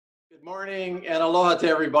Good morning and aloha to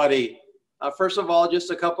everybody. First of all, just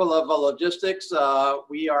a couple of logistics.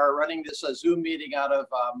 We are running this Zoom meeting out of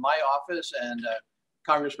my office, and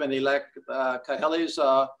Congressman-elect Kahele's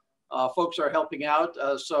folks are helping out.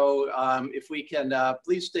 So if we can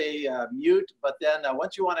please stay mute, but then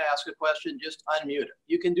once you want to ask a question, just unmute.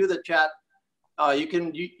 You can do the chat. You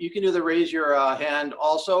can do the raise your hand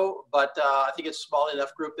also, but I think it's a small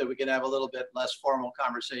enough group that we can have a little bit less formal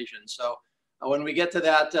conversation. So when we get to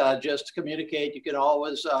that, just communicate. You can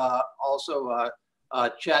always also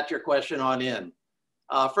chat your question on in.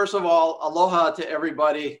 First of all, aloha to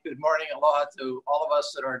everybody. Good morning. Aloha to all of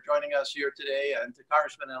us that are joining us here today, and to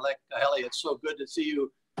Congressman-elect Kahele. It's so good to see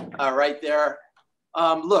you right there.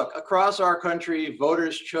 Look, across our country,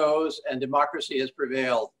 voters chose and democracy has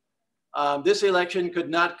prevailed. This election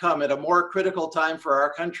could not come at a more critical time for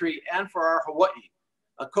our country and for our Hawaii.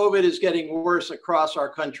 COVID is getting worse across our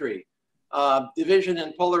country. Division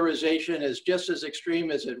and polarization is just as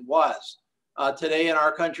extreme as it was today in our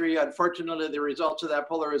country. Unfortunately, the results of that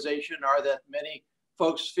polarization are that many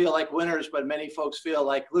folks feel like winners, but many folks feel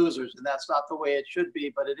like losers. And that's not the way it should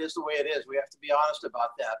be, but it is the way it is. We have to be honest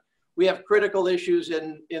about that. We have critical issues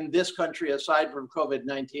in this country aside from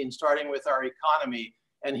COVID-19, starting with our economy.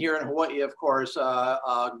 And here in Hawaii, of course,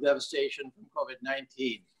 devastation from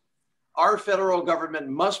COVID-19. Our federal government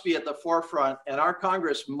must be at the forefront, and our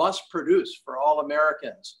Congress must produce for all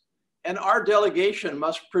Americans. And our delegation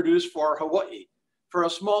must produce for Hawaii. For a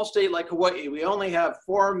small state like Hawaii, we only have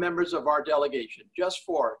 4 members of our delegation, just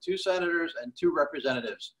 4, 2 senators and 2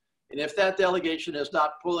 representatives. And if that delegation is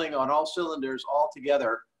not pulling on all cylinders all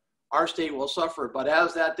together, our state will suffer. But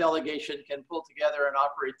as that delegation can pull together and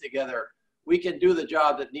operate together, we can do the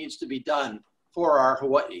job that needs to be done for our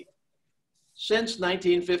Hawaii. Since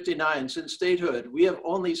 1959, since statehood, we have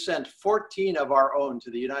only sent 14 of our own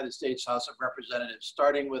to the United States House of Representatives,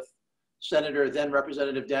 starting with Senator, then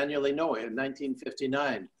Representative Daniel Inouye in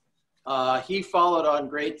 1959. He followed on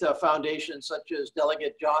great foundations such as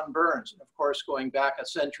Delegate John Burns, and of course, going back a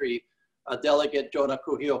century, Delegate Jonah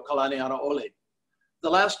Kuhio Kalanianaole. The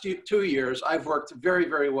last 2 years, I've worked very,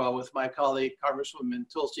 very well with my colleague,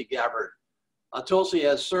 Congresswoman Tulsi Gabbard. Tulsi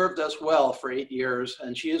has served us well for 8 years,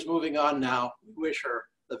 and she is moving on now. We wish her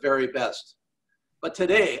the very best. But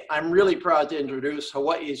today, I'm really proud to introduce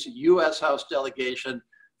Hawaii's U.S. House delegation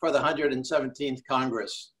for the 117th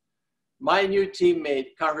Congress. My new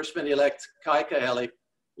teammate, Congressman-elect Kai Kahele,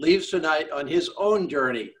 leaves tonight on his own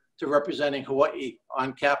journey to representing Hawaii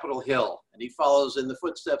on Capitol Hill, and he follows in the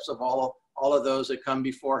footsteps of all of those that come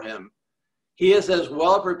before him. He is as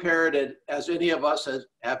well prepared as any of us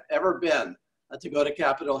have ever been to go to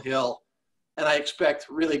Capitol Hill, and I expect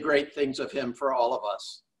really great things of him for all of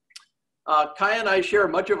us. Kai and I share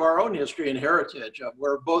much of our own history and heritage.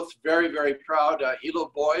 We're both very, very proud Hilo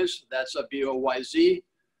boys, that's a B-O-Y-Z,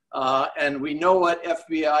 and we know what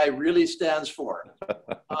FBI really stands for.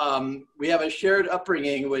 We have a shared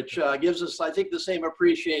upbringing which gives us, I think, the same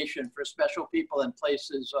appreciation for special people and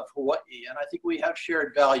places of Hawaii, and I think we have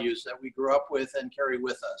shared values that we grew up with and carry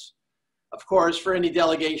with us. Of course, for any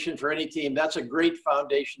delegation, for any team, that's a great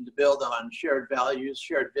foundation to build on: shared values,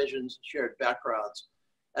 shared visions, shared backgrounds.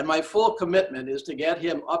 And my full commitment is to get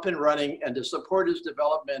him up and running and to support his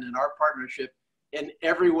development and our partnership in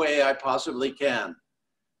every way I possibly can.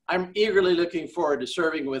 I'm eagerly looking forward to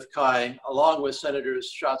serving with Kai, along with Senators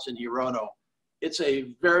Schatz and Hirono. It's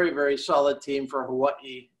a very, very solid team for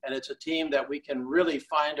Hawaii, and it's a team that we can really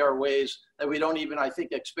find our ways that we don't even, I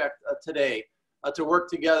think, expect today. To work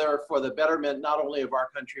together for the betterment not only of our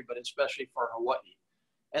country, but especially for Hawaii.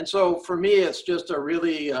 And so for me, it's just a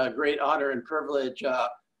really great honor and privilege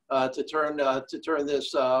to turn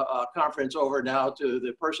this conference over now to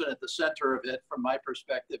the person at the center of it from my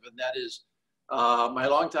perspective, and that is my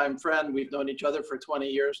longtime friend. We've known each other for 20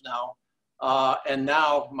 years now, and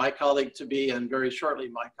now my colleague to be, and very shortly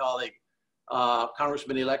my colleague,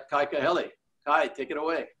 Congressman-elect Kai Kahele. Kai, take it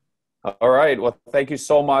away. All right. Well, thank you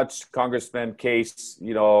so much, Congressman Case.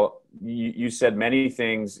 You know, you said many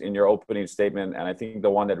things in your opening statement, and I think the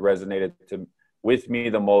one that resonated with me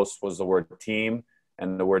the most was the word team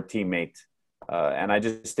and the word teammate. And I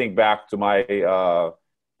just think back to my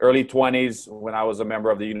early 20s when I was a member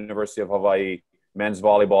of the University of Hawaii men's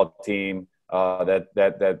volleyball team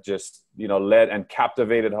that just, you know, led and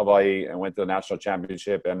captivated Hawaii and went to the national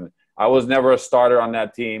championship. And I was never a starter on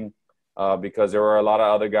that team. Because there were a lot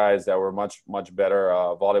of other guys that were much, much better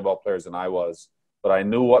volleyball players than I was. But I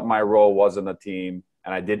knew what my role was in the team,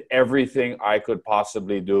 and I did everything I could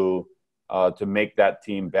possibly do to make that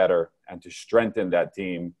team better and to strengthen that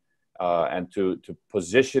team and to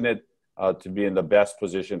position it to be in the best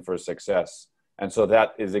position for success. And so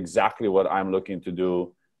that is exactly what I'm looking to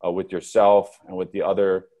do with yourself and with the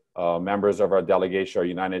other members of our delegation, our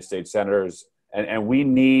United States senators. And we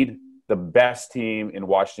need the best team in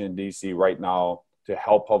Washington, D.C. right now to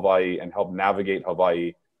help Hawaii and help navigate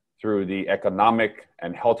Hawaii through the economic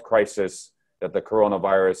and health crisis that the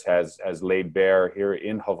coronavirus has laid bare here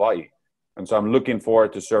in Hawaii. And so I'm looking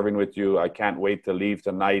forward to serving with you. I can't wait to leave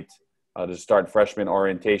tonight to start freshman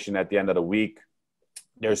orientation at the end of the week.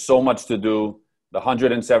 There's so much to do. The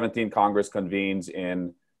 117th Congress convenes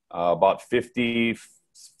in about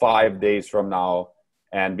 55 days from now.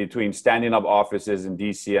 And between standing up offices in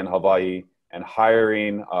DC and Hawaii and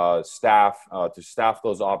hiring staff to staff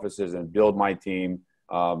those offices and build my team,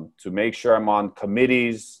 to make sure I'm on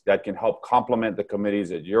committees that can help complement the committees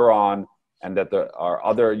that you're on and that our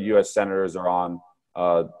other U.S. senators are on,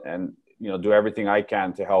 and do everything I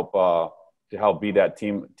can to help be that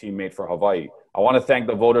teammate for Hawaii. I want to thank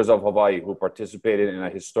the voters of Hawaii who participated in a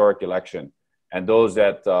historic election, and those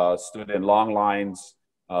that stood in long lines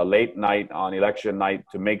late night on election night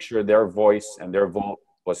to make sure their voice and their vote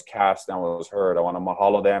was cast and was heard. I want to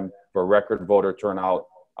mahalo them for record voter turnout.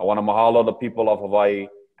 I want to mahalo the people of Hawaii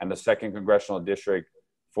and the 2nd Congressional District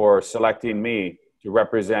for selecting me to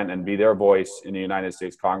represent and be their voice in the United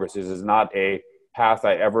States Congress. This is not a path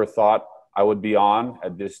I ever thought I would be on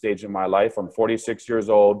at this stage in my life. I'm 46 years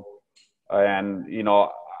old, and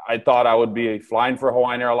I thought I would be flying for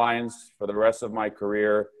Hawaiian Airlines for the rest of my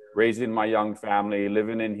career, raising my young family,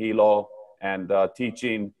 living in Hilo, and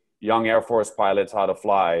teaching young Air Force pilots how to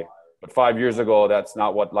fly. But 5 years ago, that's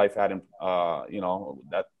not what life had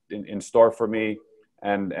in store for me.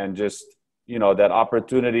 And just, that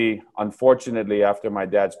opportunity, unfortunately, after my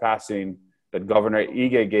dad's passing, that Governor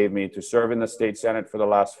Ige gave me to serve in the state Senate for the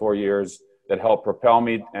last 4 years, that helped propel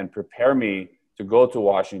me and prepare me to go to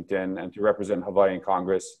Washington and to represent Hawaii in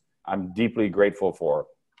Congress, I'm deeply grateful for.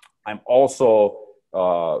 I'm also,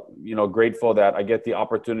 grateful that I get the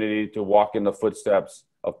opportunity to walk in the footsteps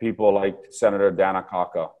of people like Senator Dana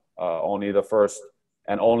Kaka, only the first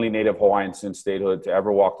and only Native Hawaiian since statehood to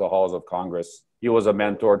ever walk the halls of Congress. He was a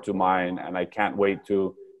mentor to mine, and I can't wait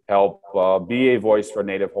to help be a voice for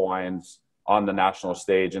Native Hawaiians on the national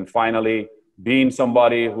stage. And finally, being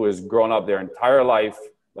somebody who has grown up their entire life,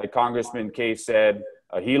 like Congressman Case said,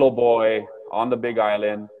 a Hilo boy on the Big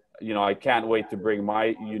Island, I can't wait to bring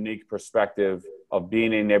my unique perspective of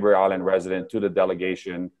being a neighbor island resident to the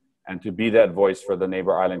delegation and to be that voice for the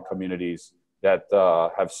neighbor island communities that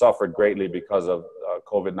have suffered greatly because of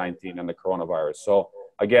COVID-19 and the coronavirus. So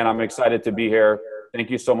again, I'm excited to be here. Thank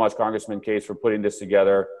you so much, Congressman Case, for putting this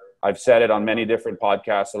together. I've said it on many different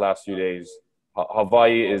podcasts the last few days.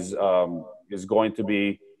 Hawaii is going to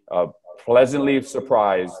be pleasantly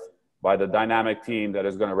surprised by the dynamic team that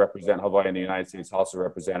is going to represent Hawaii in the United States House of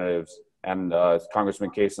Representatives. And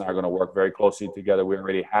Congressman Case and I are going to work very closely together. We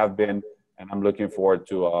already have been, and I'm looking forward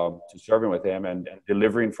to serving with him and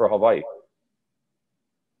delivering for Hawaii.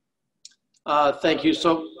 Thank you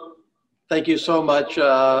so much,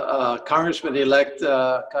 Congressman-elect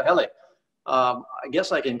Kahele. I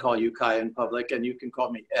guess I can call you Kai in public, and you can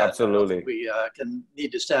call me Ed. Absolutely. We can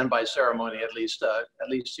need to stand by ceremony at least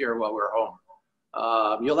here while we're home.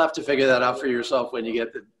 You'll have to figure that out for yourself when you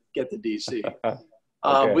get to DC.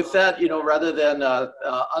 Okay. With that, rather than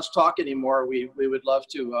us talk anymore, we would love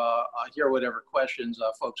to hear whatever questions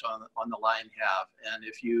folks on the line have. And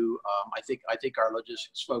if you, I think our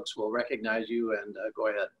logistics folks will recognize you, and go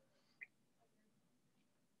ahead.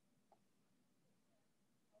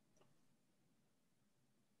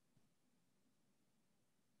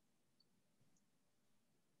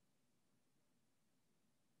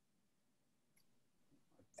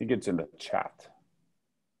 I think it's in the chat.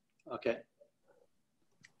 Okay.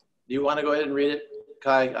 Do you want to go ahead and read it,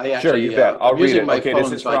 Kai? Sure, you bet. I'll read it. Okay,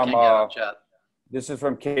 this is from this is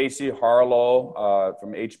from Casey Harlow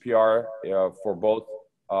from HPR for both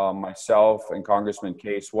myself and Congressman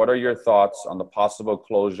Case. What are your thoughts on the possible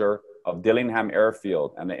closure of Dillingham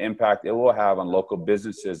Airfield and the impact it will have on local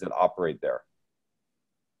businesses that operate there?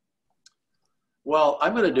 Well,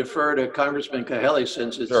 I'm going to defer to Congressman Kahele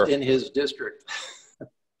since it's in his district.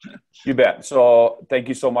 You bet. So thank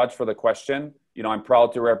you so much for the question. I'm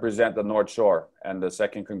proud to represent the North Shore and the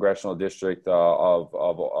 2nd Congressional District of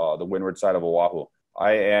the windward side of Oahu.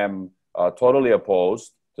 I am totally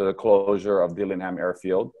opposed to the closure of Dillingham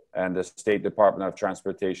Airfield and the State Department of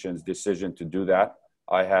Transportation's decision to do that.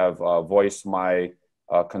 I have voiced my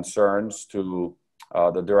concerns to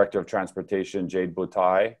the Director of Transportation, Jade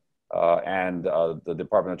Butai, and the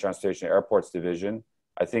Department of Transportation Airports Division.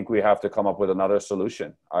 I think we have to come up with another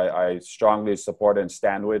solution. I strongly support and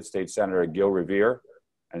stand with State Senator Gil Revere,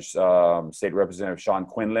 and State Representative Sean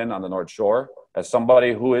Quinlan on the North Shore. As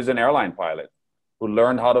somebody who is an airline pilot, who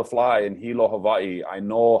learned how to fly in Hilo, Hawaii, I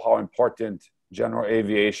know how important general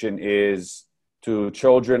aviation is to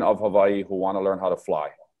children of Hawaii who want to learn how to fly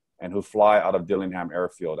and who fly out of Dillingham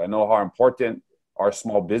Airfield. I know how important our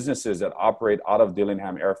small businesses that operate out of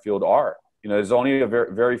Dillingham Airfield are. There's only a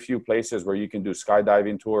very few places where you can do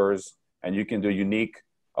skydiving tours and you can do unique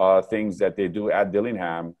things that they do at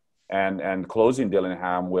Dillingham, and closing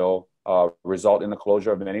Dillingham will result in the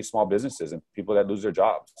closure of many small businesses and people that lose their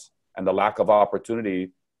jobs, and the lack of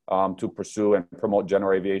opportunity to pursue and promote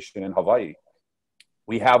general aviation in Hawaii.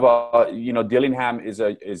 We have Dillingham is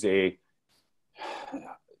a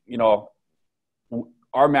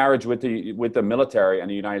our marriage with the military and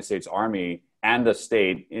the United States Army and the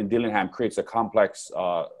state in Dillingham creates a complex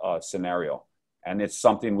scenario, and it's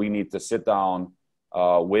something we need to sit down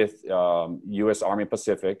with U.S. Army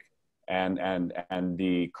Pacific and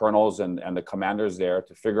the colonels and the commanders there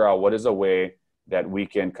to figure out what is a way that we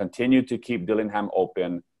can continue to keep Dillingham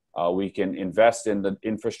open. We can invest in the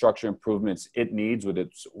infrastructure improvements it needs with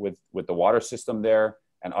the water system there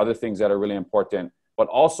and other things that are really important, but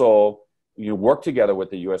also you work together with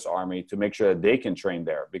the U.S. Army to make sure that they can train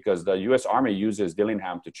there, because the U.S. Army uses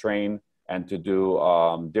Dillingham to train and to do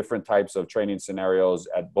different types of training scenarios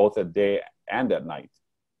at both at day and at night.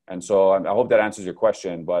 And so I hope that answers your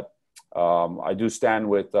question, but I do stand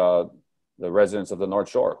with the residents of the North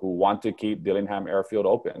Shore who want to keep Dillingham Airfield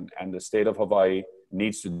open, and the state of Hawaii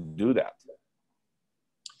needs to do that.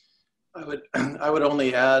 I would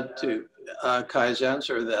only add to Kai's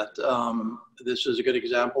answer that this is a good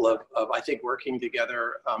example of I think working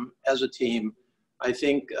together as a team. I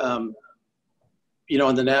think on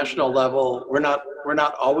the national level, we're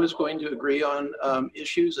not always going to agree on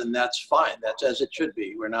issues, and that's fine. That's as it should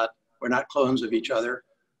be. We're not clones of each other.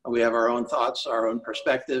 We have our own thoughts, our own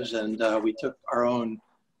perspectives, and we took our own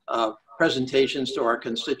presentations to our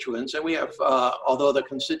constituents. And we have, although the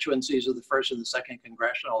constituencies of the 1st and the 2nd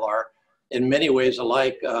Congressional are in many ways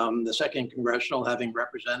alike, the 2nd Congressional, having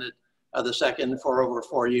represented the 2nd for over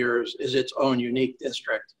 4 years, is its own unique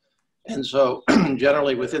district. And so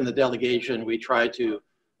generally within the delegation, we try to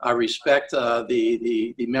respect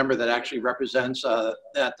the member that actually represents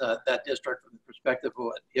that district from the perspective of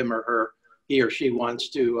what he or she wants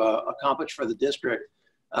to accomplish for the district.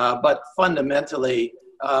 But fundamentally,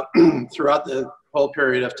 throughout the whole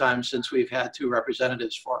period of time since we've had 2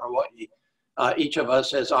 representatives for Hawaii, each of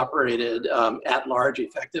us has operated at large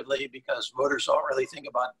effectively, because voters don't really think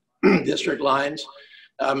about district lines.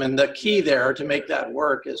 And the key there to make that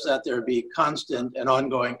work is that there be constant and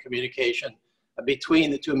ongoing communication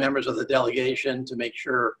between the 2 members of the delegation to make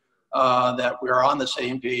sure that we're on the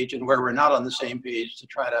same page, and where we're not on the same page to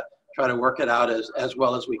try to work it out as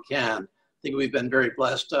well as we can. I think we've been very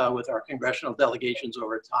blessed with our congressional delegations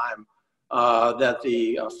over time, that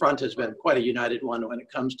the front has been quite a united one when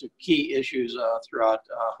it comes to key issues throughout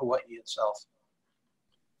Hawaii itself.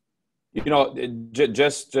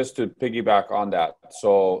 Just to piggyback on that,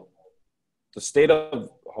 so the state of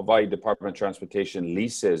Hawaii Department of Transportation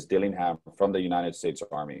leases Dillingham from the United States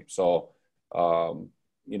Army. So,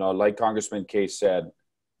 like Congressman Case said,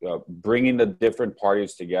 bringing the different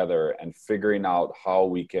parties together and figuring out how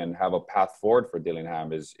we can have a path forward for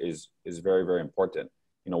Dillingham is very, very important.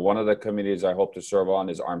 One of the committees I hope to serve on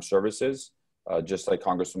is Armed Services, just like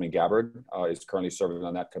Congresswoman Gabbard is currently serving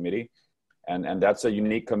on that committee. And that's a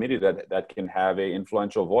unique committee that can have an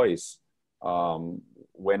influential voice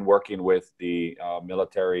when working with the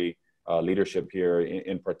military leadership here,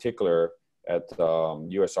 in particular at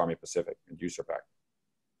U.S. Army Pacific and USARPAC.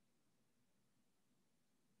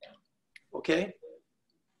 Okay.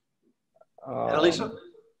 Annalisa?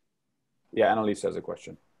 Yeah, Annalisa has a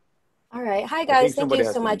question. All right. Hi, guys. Thank you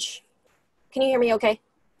so much. Can you hear me okay?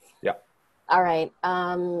 Yeah. All right.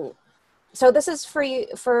 So this is for you,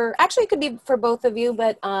 actually it could be for both of you,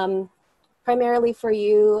 but primarily for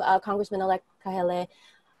you, Congressman-elect Kahele.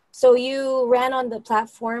 So you ran on the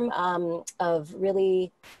platform of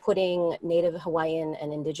really putting Native Hawaiian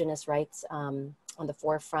and Indigenous rights on the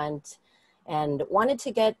forefront, and wanted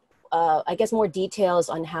to get, I guess, more details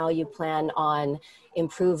on how you plan on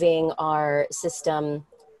improving our system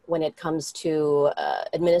when it comes to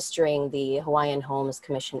administering the Hawaiian Homes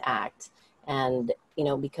Commission Act. And,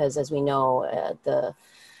 because as we know, the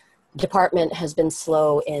department has been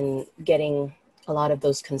slow in getting a lot of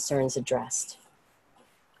those concerns addressed.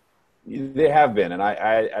 They have been, and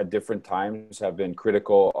I at different times have been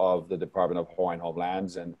critical of the Department of Hawaiian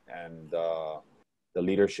Homelands and the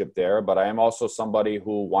leadership there. But I am also somebody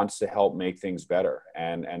who wants to help make things better.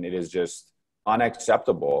 And it is just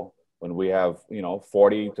unacceptable when we have,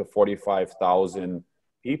 40 to 45,000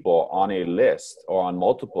 people on a list or on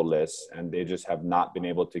multiple lists, and they just have not been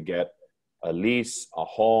able to get a lease, a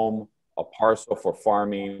home, a parcel for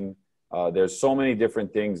farming. There's so many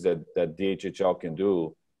different things that DHHL can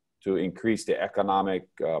do to increase the economic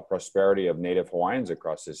prosperity of Native Hawaiians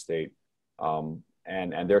across this state.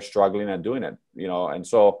 And they're struggling at doing it, and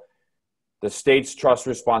so the state's trust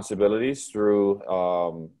responsibilities through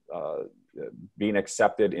being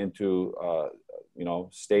accepted into,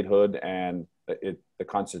 statehood and the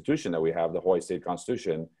Constitution that we have, the Hawaii State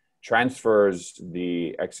Constitution, transfers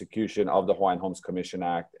the execution of the Hawaiian Homes Commission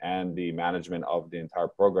Act and the management of the entire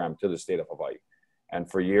program to the state of Hawaii. And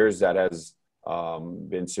for years, that has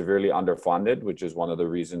been severely underfunded, which is one of the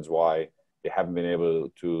reasons why they haven't been able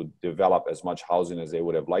to develop as much housing as they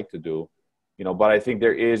would have liked to do. But I think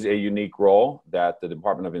there is a unique role that the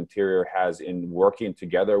Department of Interior has in working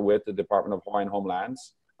together with the Department of Hawaiian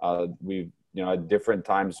Homelands. We've, at different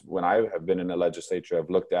times when I have been in the legislature,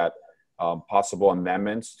 I've looked at possible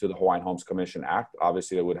amendments to the Hawaiian Homes Commission Act.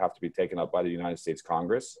 Obviously, it would have to be taken up by the United States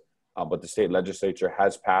Congress, but the state legislature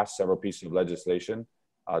has passed several pieces of legislation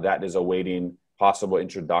that is awaiting possible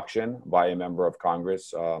introduction by a member of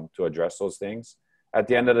Congress to address those things. At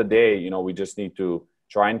the end of the day, we just need to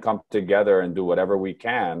try and come together and do whatever we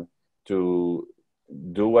can to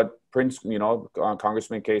do what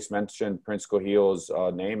Congressman Case mentioned Prince Kahile's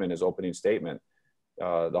name in his opening statement.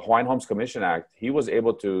 The Hawaiian Homes Commission Act, he was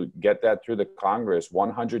able to get that through the Congress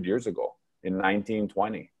 100 years ago in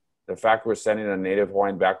 1920. The fact we're sending a Native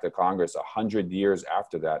Hawaiian back to Congress 100 years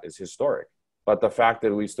after that is historic. But the fact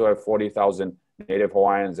that we still have 40,000 Native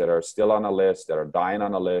Hawaiians that are still on a list, that are dying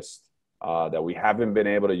on a list, that we haven't been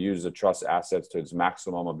able to use the trust assets to its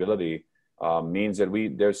maximum ability means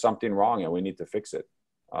that there's something wrong and we need to fix it.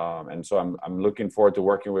 And so I'm looking forward to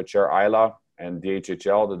working with Chair Ayla and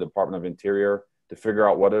DHHL, the Department of Interior, to figure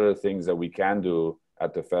out what are the things that we can do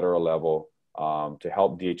at the federal level to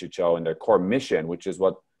help DHHL in their core mission, which is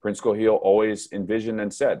what Prince Kahile always envisioned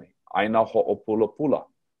and said, Aina ho'opulapula,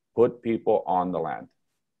 put people on the land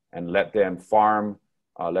and let them farm,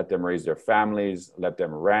 let them raise their families, let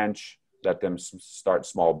them ranch, let them start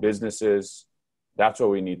small businesses. That's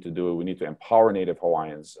what we need to do. We need to empower Native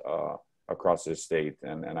Hawaiians across this state.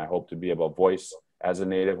 And I hope to be able to voice as a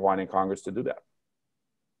Native Hawaiian in Congress to do that.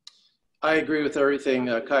 I agree with everything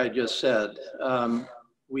Kai just said.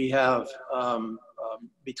 We have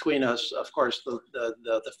between us, of course,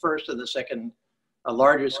 the first and the second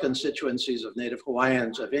largest constituencies of Native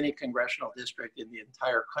Hawaiians of any congressional district in the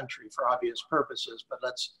entire country for obvious purposes. But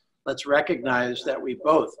let's recognize that we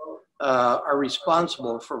both are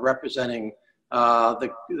responsible for representing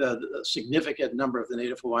the significant number of the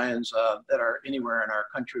Native Hawaiians that are anywhere in our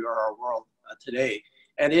country or our world today.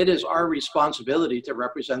 And it is our responsibility to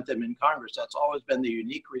represent them in Congress. That's always been the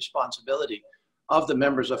unique responsibility of the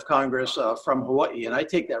members of Congress from Hawaii. And I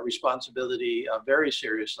take that responsibility very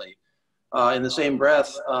seriously. In the same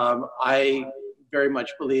breath, I very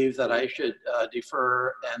much believe that I should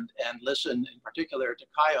defer and listen in particular to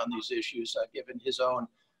Kai on these issues, given his own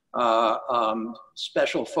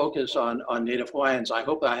special focus on Native Hawaiians. I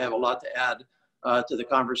hope I have a lot to add to the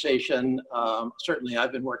conversation. Certainly,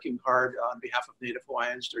 I've been working hard on behalf of Native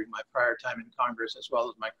Hawaiians during my prior time in Congress, as well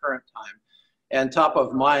as my current time. And top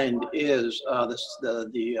of mind is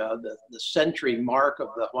the century mark of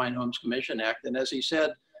the Hawaiian Homes Commission Act. And as he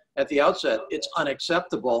said at the outset, it's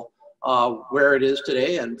unacceptable where it is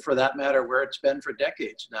today, and for that matter, where it's been for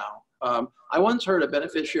decades now. I once heard a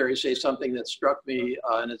beneficiary say something that struck me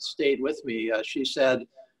and it stayed with me. She said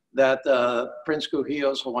that Prince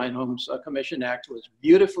Kahile's Hawaiian Homes Commission Act was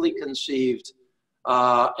beautifully conceived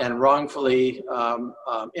and wrongfully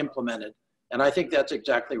implemented. And I think that's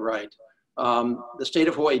exactly right. The state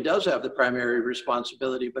of Hawaii does have the primary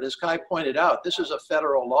responsibility, but as Kai pointed out, this is a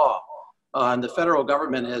federal law, and the federal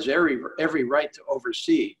government has every right to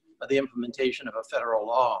oversee the implementation of a federal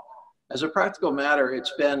law. As a practical matter,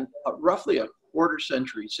 it's been roughly a quarter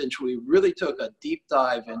century since we really took a deep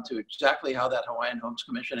dive into exactly how that Hawaiian Homes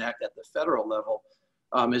Commission Act at the federal level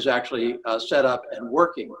is actually set up and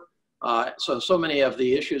working. So many of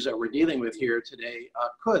the issues that we're dealing with here today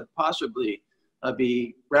could possibly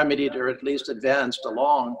be remedied or at least advanced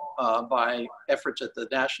along by efforts at the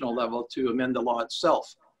national level to amend the law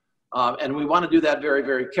itself. And we want to do that very,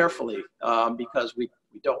 very carefully because we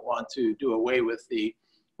don't want to do away with the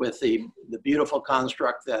beautiful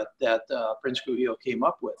construct that Prince Kahile came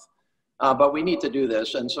up with. But we need to do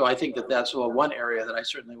this. And so I think that that's one area that I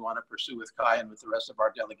certainly want to pursue with Kai and with the rest of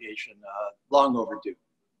our delegation, long overdue.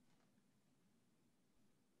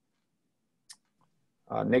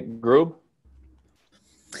 Nick Grube.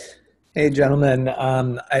 Hey, gentlemen.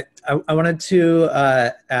 I wanted to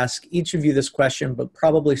ask each of you this question, but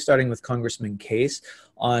probably starting with Congressman Case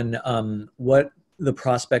on what the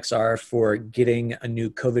prospects are for getting a new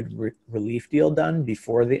COVID relief deal done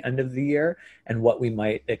before the end of the year and what we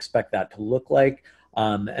might expect that to look like.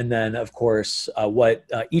 And then, of course, what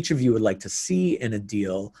each of you would like to see in a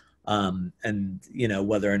deal and, you know,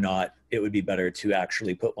 whether or not it would be better to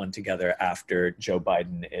actually put one together after Joe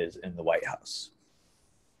Biden is in the White House.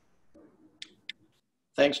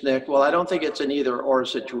 Thanks, Nick. Well, I don't think it's an either or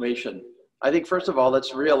situation. I think, first of all,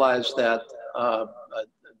 let's realize that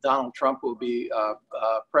Donald Trump will be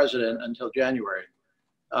president until January.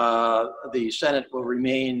 The Senate will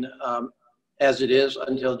remain as it is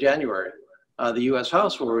until January. The U.S.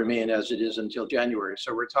 House will remain as it is until January.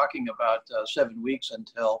 So we're talking about 7 weeks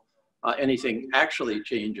until anything actually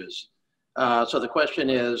changes. So the question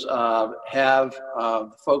is, have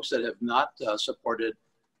folks that have not supported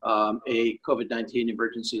a COVID-19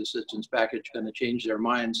 emergency assistance package going to change their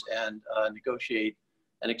minds and negotiate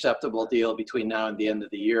an acceptable deal between now and the end of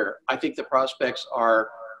the year? I think the prospects are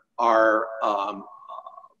I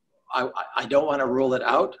don't want to rule it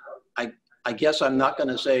out. I guess I'm not going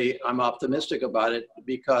to say I'm optimistic about it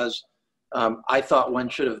because I thought one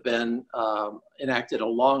should have been enacted a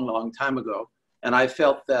long, long time ago. And I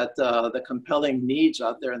felt that the compelling needs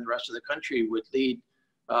out there in the rest of the country would lead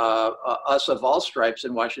us of all stripes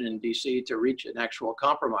in Washington, D.C. to reach an actual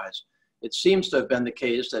compromise. It seems to have been the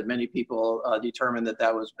case that many people determined that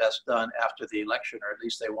that was best done after the election, or at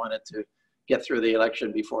least they wanted to get through the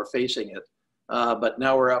election before facing it. But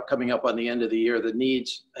now we're coming up on the end of the year. The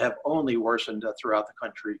needs have only worsened throughout the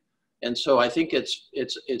country. And so I think it's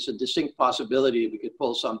a distinct possibility we could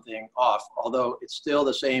pull something off, although it's still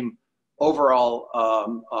the same overall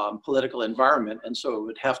political environment. And so it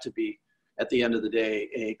would have to be, at the end of the day,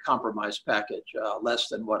 a compromise package, less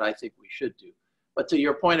than what I think we should do. But to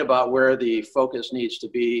your point about where the focus needs to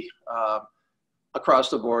be across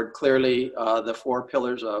the board, clearly the 4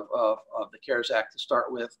 pillars of the CARES Act to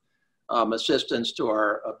start with, assistance to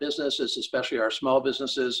our businesses, especially our small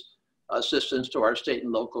businesses, assistance to our state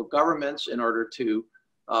and local governments in order to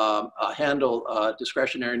handle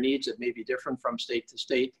discretionary needs that may be different from state to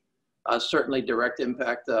state, certainly direct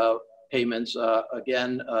impact payments,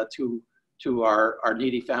 again, to our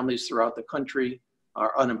needy families throughout the country.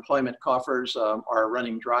 Our unemployment coffers are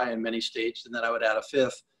running dry in many states. And then I would add a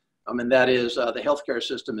 5th, and that is the healthcare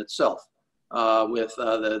system itself, with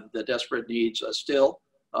the desperate needs still,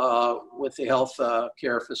 with the health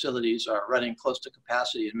care facilities are running close to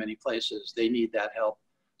capacity in many places. They need that help.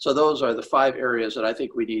 So those are the 5 areas that I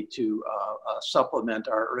think we need to supplement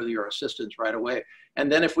our earlier assistance right away.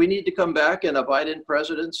 And then if we need to come back in a Biden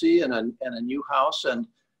presidency and a new House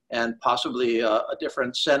and possibly a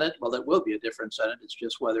different Senate, well, it will be a different Senate. It's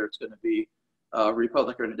just whether it's going to be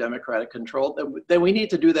Republican or Democratic controlled, then we need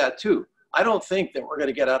to do that too. I don't think that we're going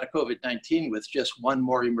to get out of COVID-19 with just one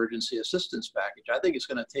more emergency assistance package. I think it's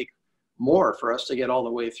going to take more for us to get all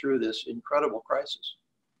the way through this incredible crisis.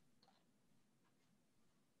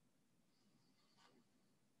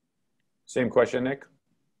 Same question, Nick?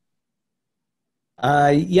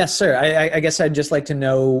 Yes, sir. I guess I'd just like to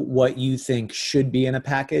know what you think should be in a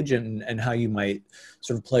package and how you might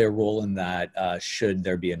sort of play a role in that should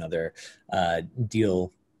there be another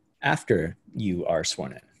deal after you are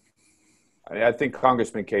sworn in. I think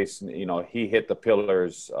Congressman Case, you know, he hit the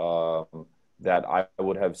pillars that I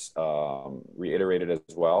would have reiterated as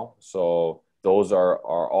well. So those are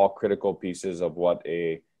all critical pieces of what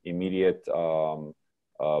a immediate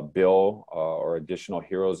bill or additional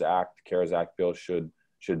HEROES Act, CARES Act bill should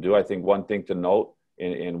do. I think one thing to note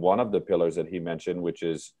in one of the pillars that he mentioned, which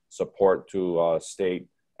is support to state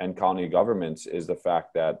and county governments, is the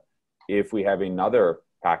fact that if we have another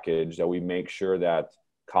package, that we make sure that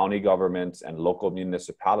county governments and local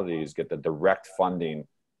municipalities get the direct funding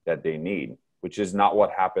that they need, which is not what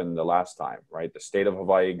happened the last time, right? The state of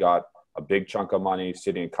Hawaii got a big chunk of money,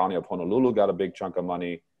 city and county of Honolulu got a big chunk of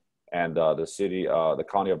money, and the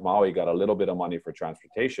county of Maui got a little bit of money for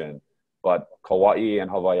transportation, but Kauai and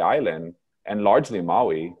Hawaii Island, and largely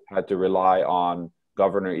Maui, had to rely on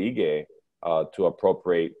Governor Ige to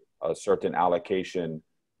appropriate a certain allocation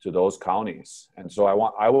to those counties. And so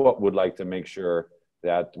I would like to make sure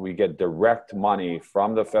that we get direct money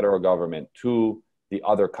from the federal government to the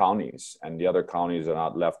other counties, and the other counties are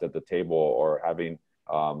not left at the table or having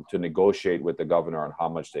to negotiate with the governor on how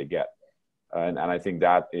much they get. And I think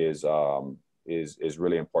that is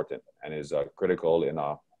really important and is critical in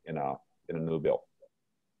a new bill.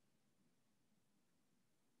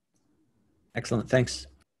 Excellent, thanks.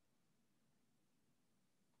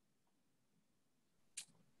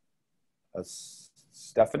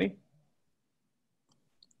 Stephanie?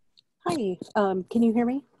 Hi, can you hear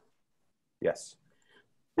me? Yes.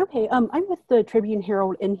 Okay, I'm with the Tribune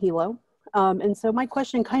Herald in Hilo. And so my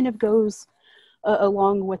question kind of goes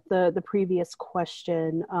along with the previous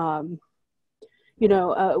question. When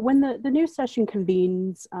the new session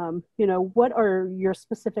convenes, what are your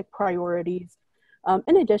specific priorities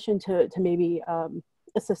in addition to maybe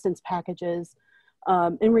assistance packages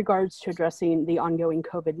in regards to addressing the ongoing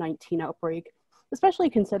COVID-19 outbreak, especially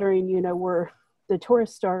considering, the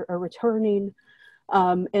tourists are returning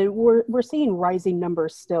and we're seeing rising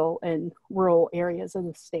numbers still in rural areas of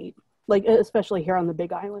the state, like especially here on the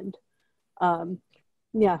Big Island. So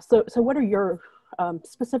what are your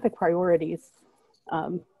specific priorities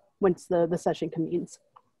once the session convenes?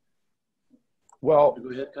 Well,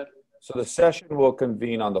 Go ahead, Kai. so the session will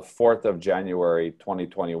convene on the 4th of January,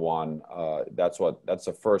 2021. That's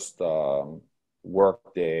the first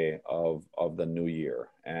work day of the new year.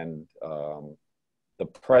 And the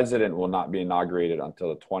president will not be inaugurated until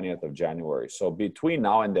the 20th of January. So between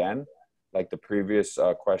now and then, like the previous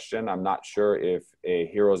question, I'm not sure if a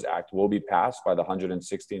HEROES Act will be passed by the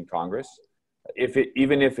 116th Congress.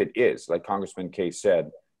 Even if it is, like Congressman Case said,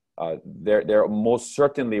 there most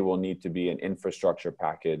certainly will need to be an infrastructure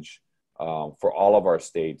package for all of our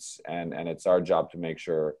states, and it's our job to make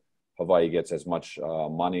sure Hawaii gets as much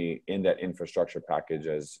money in that infrastructure package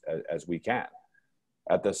as we can.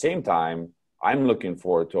 At the same time, I'm looking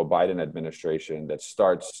forward to a Biden administration that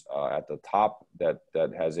starts at the top, that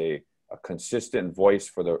has a consistent voice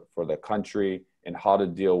for the country in how to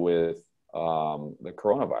deal with the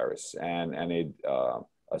coronavirus, and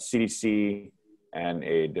a CDC and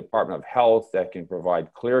a Department of Health that can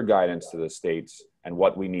provide clear guidance to the states and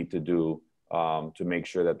what we need to do to make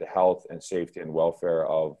sure that the health and safety and welfare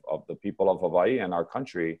of the people of Hawaii and our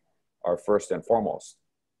country are first and foremost.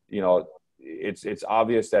 It's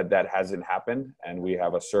obvious that hasn't happened, and we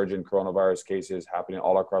have a surge in coronavirus cases happening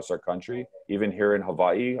all across our country. Even here in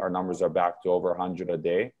Hawaii, our numbers are back to over 100 a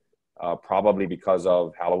day, probably because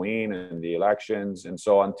of Halloween and the elections. And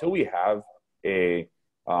so until we have a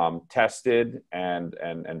tested and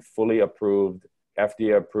fully approved,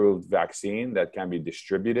 FDA approved vaccine that can be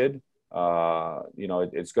distributed,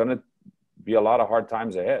 it's going to be a lot of hard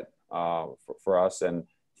times ahead for us. And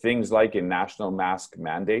things like a national mask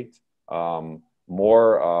mandate,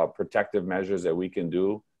 more protective measures that we can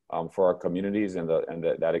do for our communities, and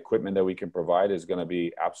that equipment that we can provide is going to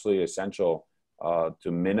be absolutely essential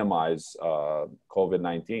to minimize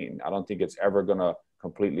COVID-19. I don't think it's ever going to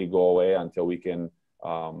completely go away until we can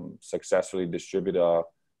successfully distribute a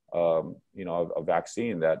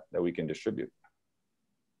vaccine that we can distribute.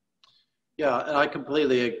 Yeah, and I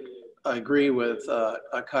completely agree with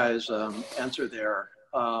Kai's answer there.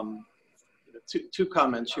 Two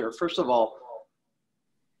comments here. First of all,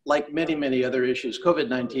 like many other issues,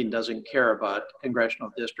 COVID-19 doesn't care about congressional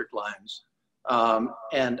district lines.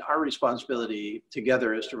 And our responsibility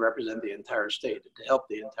together is to represent the entire state, to help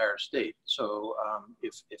the entire state. So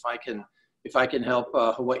if I can help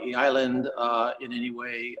Hawaii Island in any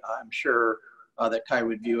way, I'm sure that Kai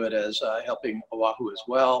would view it as helping Oahu as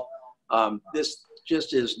well. This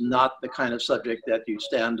just is not the kind of subject that you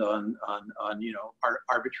stand on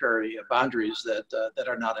arbitrary boundaries that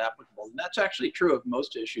are not applicable. And that's actually true of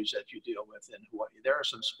most issues that you deal with in Hawaii. There are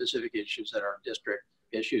some specific issues that are district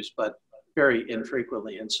issues, but very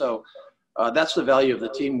infrequently. And so that's the value of the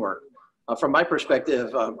teamwork. From my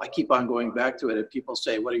perspective, I keep on going back to it. If people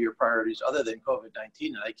say, what are your priorities other than COVID-19?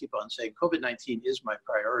 And I keep on saying, COVID-19 is my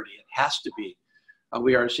priority. It has to be.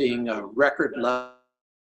 We are seeing a record level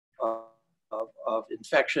of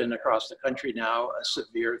infection across the country now, a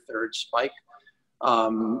severe third spike.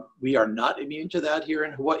 We are not immune to that here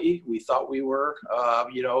in Hawaii. We thought we were,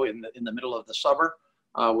 in the middle of the summer,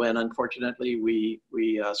 when unfortunately we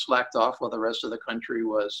slacked off while the rest of the country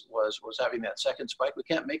was having that second spike. We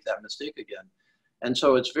can't make that mistake again. And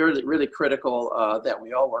so it's really critical that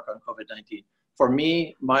we all work on COVID-19. For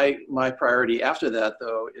me, my priority after that,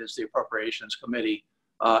 though, is the Appropriations Committee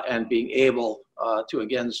and being able to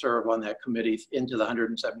again serve on that committee into the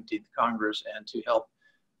 117th Congress and to help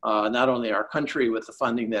not only our country with the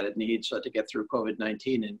funding that it needs to get through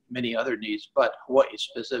COVID-19 and many other needs, but Hawaii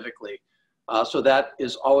specifically. So that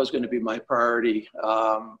is always going to be my priority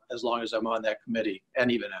as long as I'm on that committee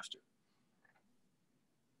and even after.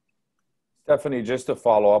 Stephanie, just to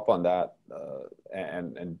follow up on that,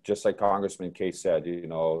 and just like Congressman Case said,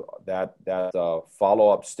 that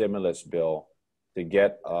follow-up stimulus bill to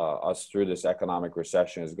get us through this economic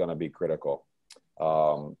recession is going to be critical.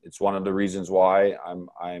 It's one of the reasons why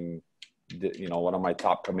I'm one of my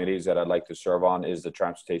top committees that I'd like to serve on is the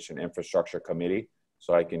Transportation Infrastructure Committee.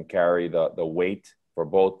 So I can carry the weight for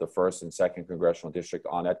both the 1st and 2nd Congressional District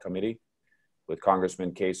on that committee. With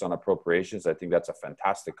Congressman Case on appropriations, I think that's a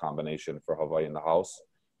fantastic combination for Hawaii in the House.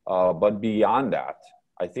 But beyond that,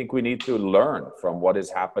 I think we need to learn from what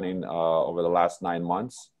is happening over the last 9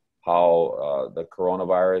 months, how the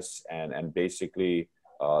coronavirus and basically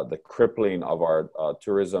the crippling of our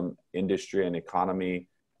tourism industry and economy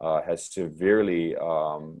has severely,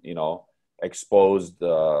 exposed,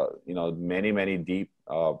 many deep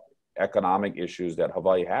economic issues that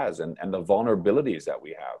Hawaii has and the vulnerabilities that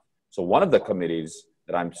we have. So one of the committees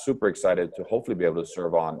that I'm super excited to hopefully be able to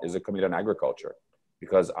serve on is a committee on agriculture,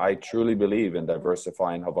 because I truly believe in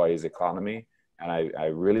diversifying Hawaii's economy. And I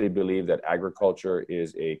really believe that agriculture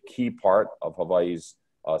is a key part of Hawaii's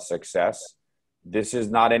success. This is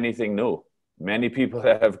not anything new. Many people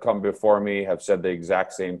that have come before me have said the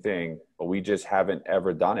exact same thing, but we just haven't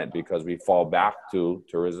ever done it because we fall back to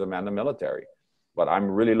tourism and the military. But I'm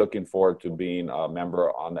really looking forward to being a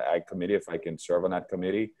member on the Ag Committee if I can serve on that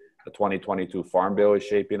committee. The 2022 Farm Bill is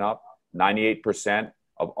shaping up. 98%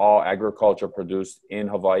 of all agriculture produced in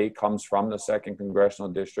Hawaii comes from the 2nd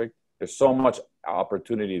Congressional District. There's so much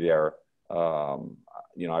opportunity there. I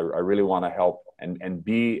really want to help and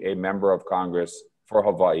be a member of Congress for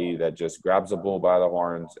Hawaii that just grabs the bull by the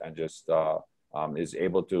horns and just is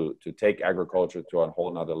able to take agriculture to a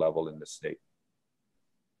whole nother level in the state.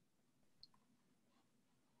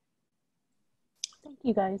 Thank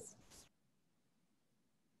you, guys.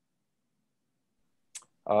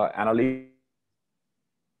 Annalee?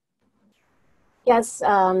 Yes,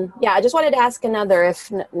 I just wanted to ask another,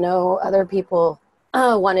 if no other people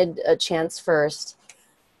wanted a chance first.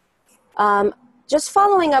 Just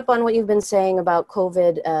following up on what you've been saying about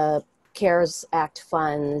COVID CARES Act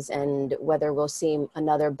funds and whether we'll see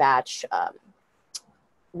another batch,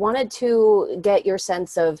 wanted to get your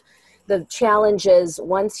sense of the challenges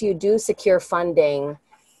once you do secure funding.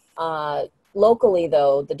 Locally,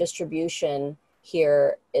 though, the distribution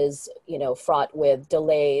here is, fraught with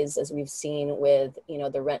delays, as we've seen with,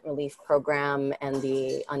 the rent relief program and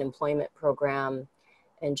the unemployment program,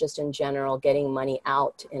 and just in general, getting money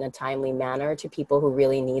out in a timely manner to people who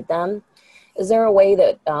really need them. Is there a way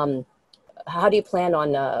that, how do you plan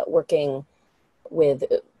on working with,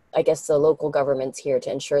 I guess, the local governments here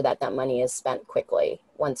to ensure that that money is spent quickly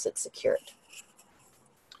once it's secured?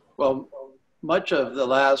 Well, much of the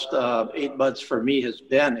last 8 months for me has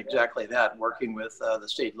been exactly that, working with the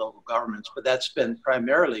state and local governments, but that's been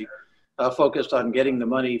primarily focused on getting the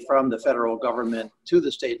money from the federal government to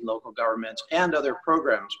the state and local governments and other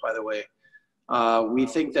programs, by the way. We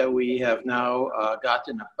think that we have now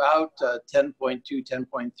gotten about $10.2,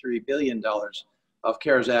 $10.3 billion of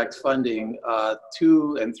CARES Act funding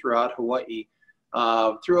to and throughout Hawaii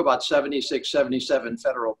through about 76, 77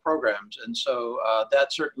 federal programs. And so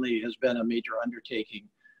that certainly has been a major undertaking.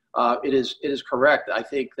 It is correct. I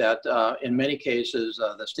think that in many cases,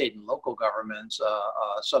 the state and local governments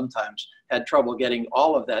sometimes had trouble getting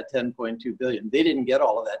all of that 10.2 billion. They didn't get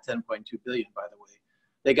all of that 10.2 billion, by the way.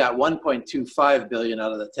 They got 1.25 billion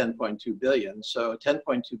out of the 10.2 billion. So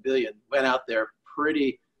 10.2 billion went out there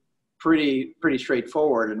pretty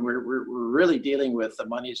straightforward. And we're really dealing with the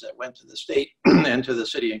monies that went to the state and to the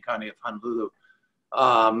city and county of Honolulu,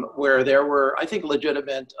 where there were, I think,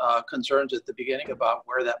 legitimate concerns at the beginning about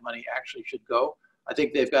where that money actually should go. I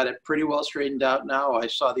think they've got it pretty well straightened out now. I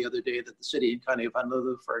saw the other day that the city and county of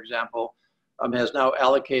Honolulu, for example, has now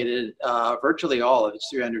allocated virtually all of its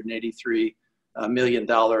 $383 million,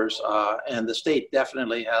 and the state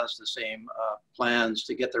definitely has the same plans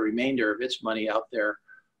to get the remainder of its money out there,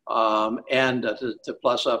 and to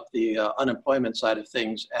plus up the unemployment side of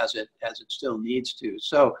things as it still needs to.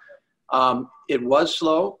 So it was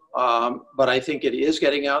slow, but I think it is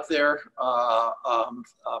getting out there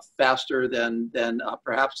faster than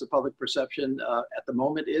perhaps the public perception at the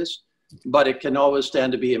moment is. But it can always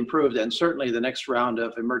stand to be improved, and certainly the next round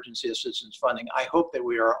of emergency assistance funding, I hope that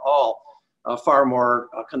we are all far more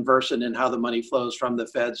conversant in how the money flows from the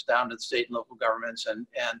feds down to the state and local governments and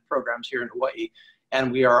programs here in Hawaii.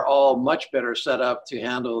 And we are all much better set up to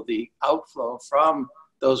handle the outflow from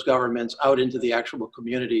those governments out into the actual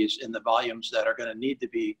communities in the volumes that are going to need to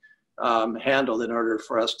be handled in order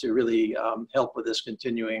for us to really help with this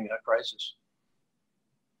continuing crisis.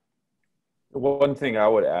 One thing I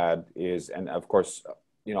would add is, and of course,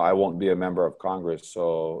 I won't be a member of Congress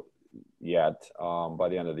so yet by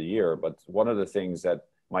the end of the year, but one of the things that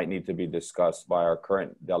might need to be discussed by our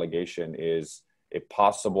current delegation is a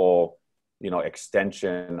possible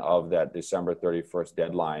extension of that December 31st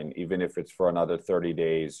deadline, even if it's for another 30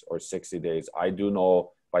 days or 60 days. I do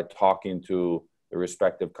know by talking to the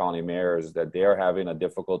respective county mayors that they are having a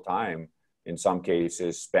difficult time in some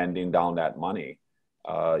cases spending down that money.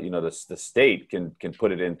 The state can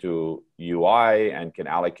put it into UI and can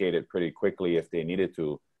allocate it pretty quickly if they needed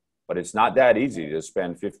to, but it's not that easy to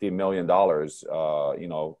spend $50 million,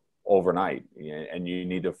 overnight. And you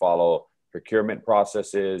need to follow procurement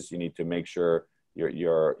processes. You need to make sure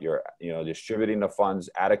you're distributing the funds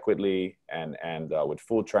adequately and with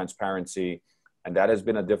full transparency. And that has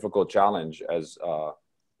been a difficult challenge, as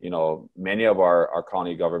many of our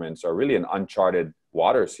county governments are really in uncharted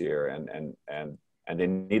waters here, and they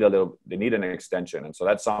need an extension. And so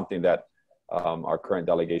that's something that our current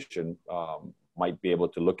delegation might be able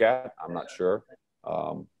to look at. I'm not sure,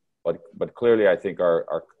 but clearly I think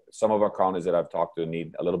some of our counties that I've talked to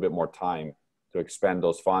need a little bit more time to expend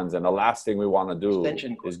those funds. And the last thing we want to do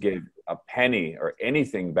is give a penny or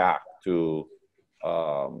anything back to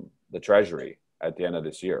the Treasury at the end of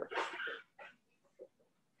this year.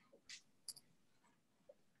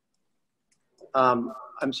 I'm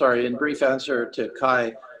sorry, in brief answer to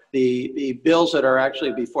Kai, the bills that are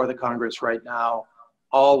actually before the Congress right now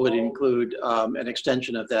all would include an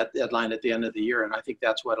extension of that deadline at the end of the year. And I think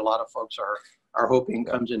that's what a lot of folks are hoping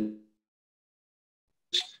comes in.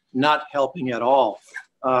 Not helping at all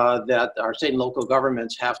that our state and local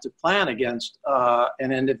governments have to plan against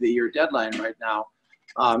an end of the year deadline right now,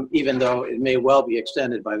 even though it may well be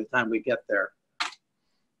extended by the time we get there.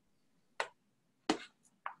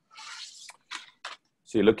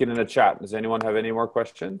 So you're looking in the chat. Does anyone have any more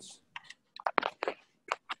questions?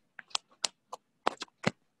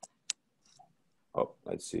 Oh,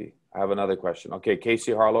 let's see. I have another question. Okay,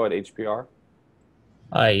 Casey Harlow at HPR.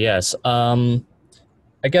 Hi, yes.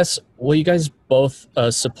 I guess, will you guys both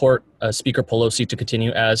support Speaker Pelosi to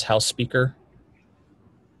continue as House Speaker?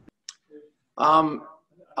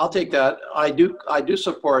 I'll take that. I do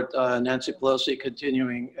support Nancy Pelosi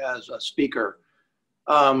continuing as a Speaker.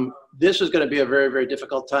 This is going to be a very, very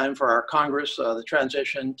difficult time for our Congress, the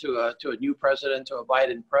transition to a new president, to a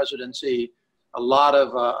Biden presidency, a lot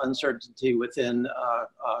of uncertainty within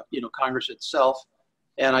Congress itself.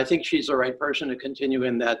 And I think she's the right person to continue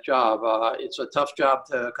in that job. It's a tough job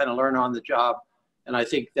to kind of learn on the job. And I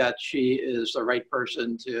think that she is the right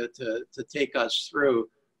person to take us through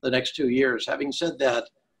the next 2 years. Having said that,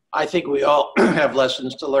 I think we all have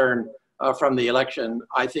lessons to learn from the election.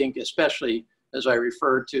 I think especially, as I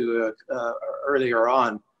referred to earlier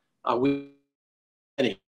on,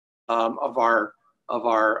 many of our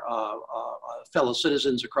fellow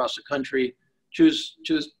citizens across the country choose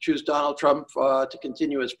Donald Trump to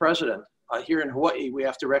continue as president. Here in Hawaii, we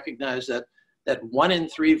have to recognize that 1 in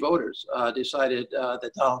 3 voters decided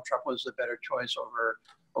that Donald Trump was the better choice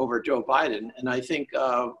over Joe Biden. And I think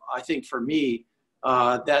for me,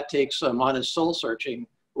 that takes some honest soul searching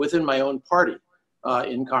within my own party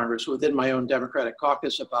in Congress, within my own Democratic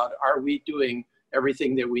caucus, about are we doing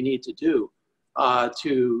everything that we need to do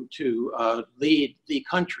to lead the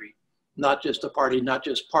country, not just a party, not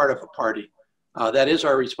just part of a party. That is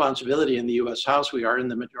our responsibility in the U.S. House. We are in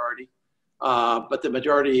the majority, but the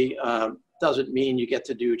majority doesn't mean you get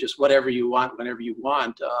to do just whatever you want, whenever you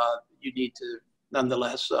want. You need to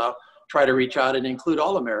nonetheless try to reach out and include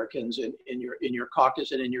all Americans in your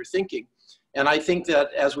caucus and in your thinking. And I think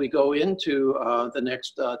that as we go into the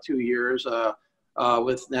next 2 years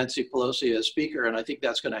with Nancy Pelosi as Speaker, and I think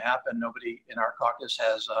that's going to happen. Nobody in our caucus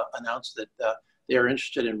has announced that they are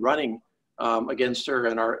interested in running against her,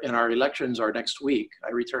 and our elections are next week. I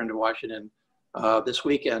return to Washington this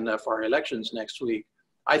weekend for our elections next week.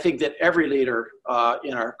 I think that every leader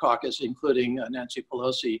in our caucus, including Nancy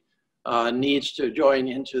Pelosi, needs to join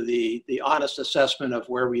into the honest assessment of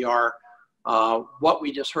where we are, what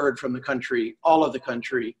we just heard from the country, all of the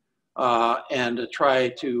country, and to try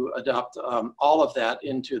to adopt all of that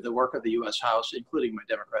into the work of the U.S. House, including my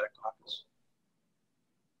Democratic caucus.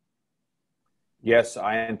 Yes,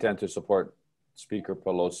 I intend to support Speaker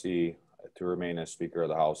Pelosi to remain as Speaker of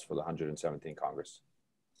the House for the 117th Congress.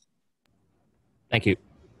 Thank you.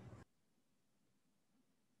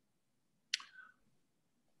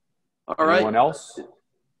 All right. Anyone else?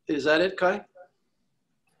 Is that it, Kai?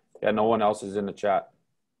 Yeah, no one else is in the chat.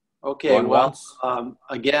 Okay, well,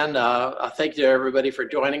 again, thank you to everybody for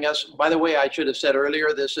joining us. By the way, I should have said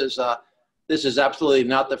earlier, this is absolutely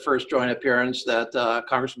not the first joint appearance that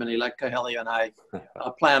Congressman-elect Kahele and I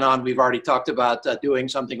plan on. We've already talked about doing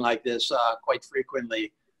something like this quite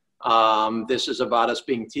frequently. This is about us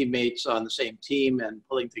being teammates on the same team and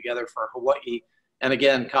pulling together for Hawaii. And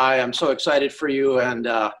again, Kai, I'm so excited for you, and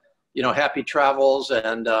happy travels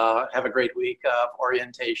and have a great week of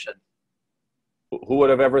orientation. Who would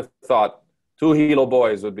have ever thought two Hilo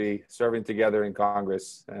boys would be serving together in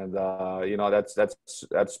Congress? And,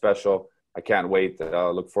 that's special. I can't wait.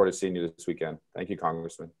 Look forward to seeing you this weekend. Thank you,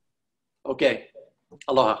 Congressman. Okay.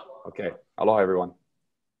 Aloha. Okay. Aloha, everyone.